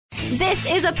This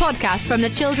is a podcast from the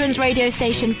children's radio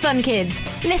station Fun Kids.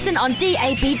 Listen on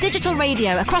DAB digital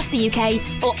radio across the UK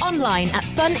or online at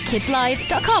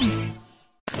funkidslive.com.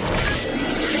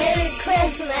 Merry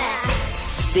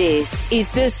Christmas! This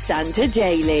is the Santa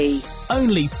Daily.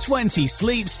 Only 20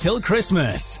 sleeps till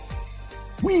Christmas.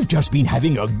 We've just been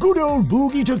having a good old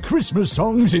boogie to Christmas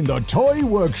songs in the toy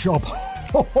workshop.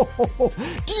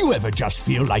 Do you ever just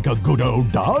feel like a good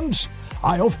old dance?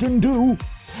 I often do.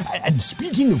 And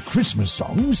speaking of Christmas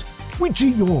songs, which are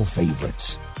your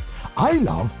favourites? I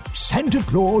love Santa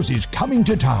Claus is Coming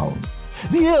to Town.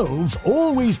 The elves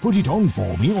always put it on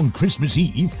for me on Christmas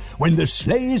Eve when the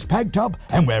sleigh is packed up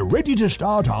and we're ready to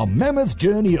start our mammoth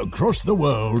journey across the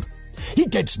world. It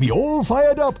gets me all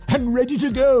fired up and ready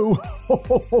to go.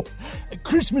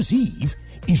 Christmas Eve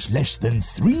is less than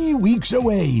 3 weeks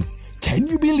away. Can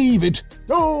you believe it?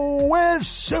 Oh, we're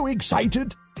so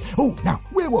excited. Oh, now,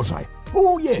 where was I?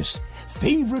 Oh, yes,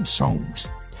 favourite songs.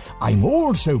 I'm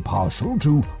also partial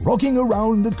to rocking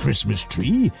around the Christmas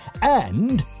tree,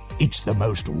 and it's the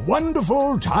most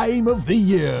wonderful time of the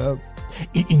year.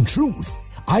 In truth,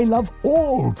 I love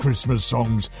all Christmas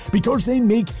songs because they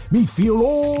make me feel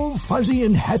all fuzzy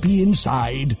and happy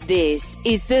inside. This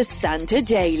is the Santa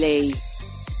Daily.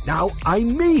 Now, I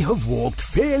may have walked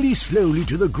fairly slowly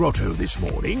to the grotto this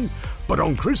morning, but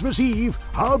on Christmas Eve,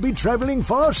 I'll be travelling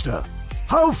faster.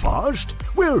 How fast?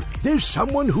 Well, there's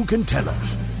someone who can tell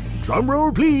us.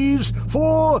 Drumroll, please,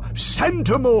 for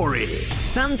Santa Mori.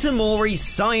 Santa Mori's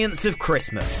Science of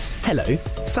Christmas. Hello,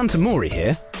 Santa Mori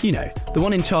here. You know, the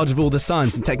one in charge of all the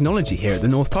science and technology here at the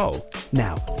North Pole.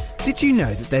 Now, did you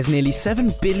know that there's nearly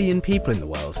 7 billion people in the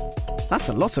world? That's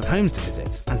a lot of homes to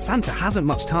visit, and Santa hasn't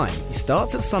much time. He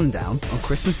starts at sundown on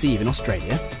Christmas Eve in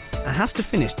Australia and has to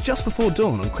finish just before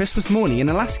dawn on Christmas morning in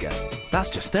Alaska. That's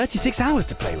just 36 hours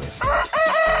to play with.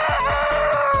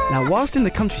 Now, whilst in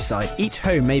the countryside each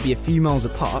home may be a few miles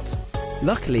apart,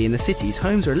 luckily in the cities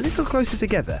homes are a little closer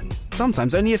together,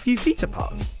 sometimes only a few feet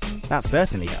apart. That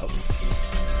certainly helps.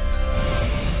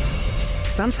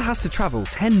 Santa has to travel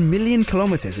 10 million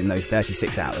kilometres in those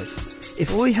 36 hours.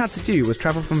 If all he had to do was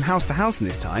travel from house to house in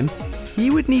this time, he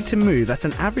would need to move at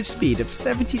an average speed of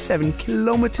 77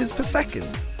 kilometres per second.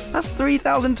 That's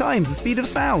 3,000 times the speed of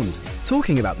sound.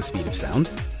 Talking about the speed of sound,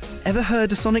 ever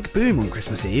heard a sonic boom on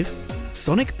Christmas Eve?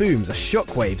 Sonic booms are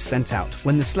shock waves sent out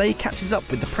when the sleigh catches up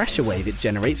with the pressure wave it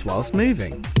generates whilst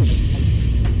moving.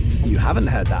 You haven't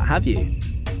heard that, have you?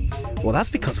 Well, that's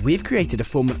because we've created a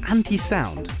form of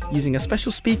anti-sound using a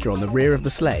special speaker on the rear of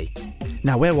the sleigh.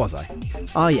 Now, where was I?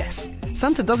 Ah, yes.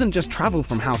 Santa doesn't just travel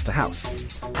from house to house.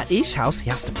 At each house, he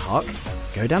has to park,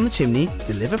 go down the chimney,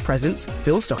 deliver presents,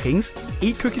 fill stockings,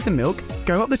 eat cookies and milk,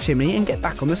 go up the chimney and get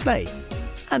back on the sleigh.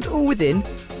 And all within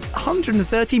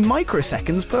 130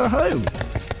 microseconds per home.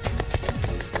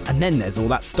 And then there's all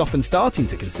that stop and starting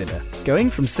to consider. Going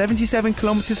from 77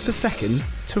 kilometres per second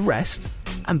to rest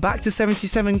and back to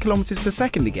 77 kilometres per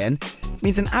second again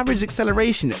means an average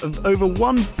acceleration of over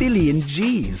 1 billion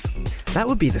Gs. That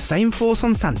would be the same force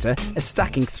on Santa as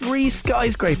stacking 3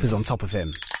 skyscrapers on top of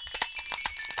him.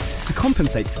 To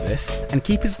compensate for this and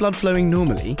keep his blood flowing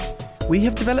normally, we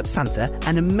have developed Santa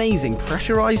an amazing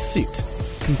pressurised suit,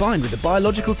 combined with a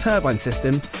biological turbine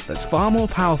system that's far more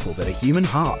powerful than a human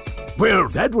heart. Well,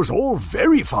 that was all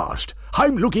very fast.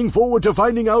 I'm looking forward to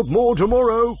finding out more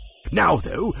tomorrow. Now,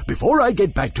 though, before I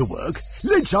get back to work,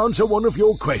 let's answer one of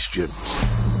your questions.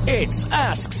 It's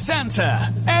Ask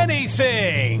Santa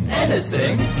Anything.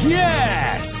 Anything?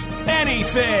 Yes,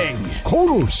 anything.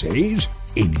 Coral says,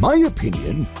 in my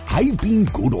opinion, I've been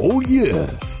good all year,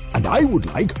 and I would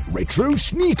like retro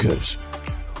sneakers.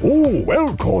 Oh,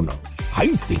 well, Cornell, I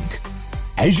think,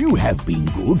 as you have been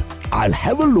good, I'll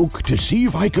have a look to see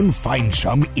if I can find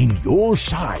some in your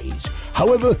size.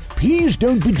 However, please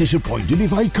don't be disappointed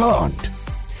if I can't.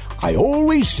 I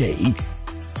always say,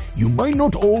 you might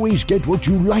not always get what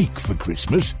you like for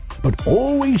Christmas, but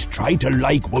always try to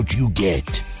like what you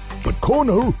get. But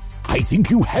Cornell, I think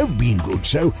you have been good,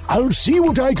 so I'll see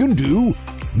what I can do.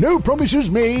 No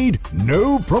promises made,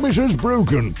 no promises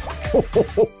broken.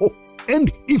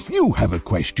 And if you have a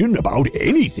question about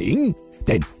anything,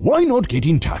 then why not get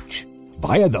in touch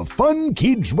via the Fun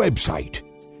Kids website.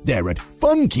 They're at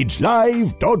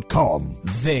funkidslive.com.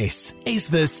 This is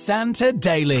the Santa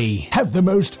Daily. Have the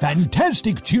most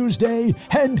fantastic Tuesday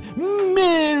and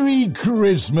Merry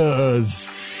Christmas!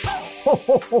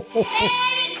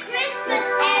 Merry Christmas,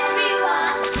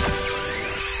 everyone!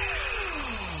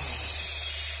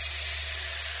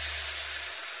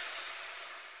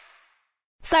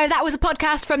 So that was a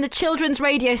podcast from the children's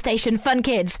radio station Fun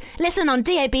Kids. Listen on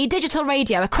DAB digital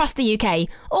radio across the UK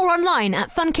or online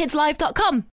at funkidslive.com.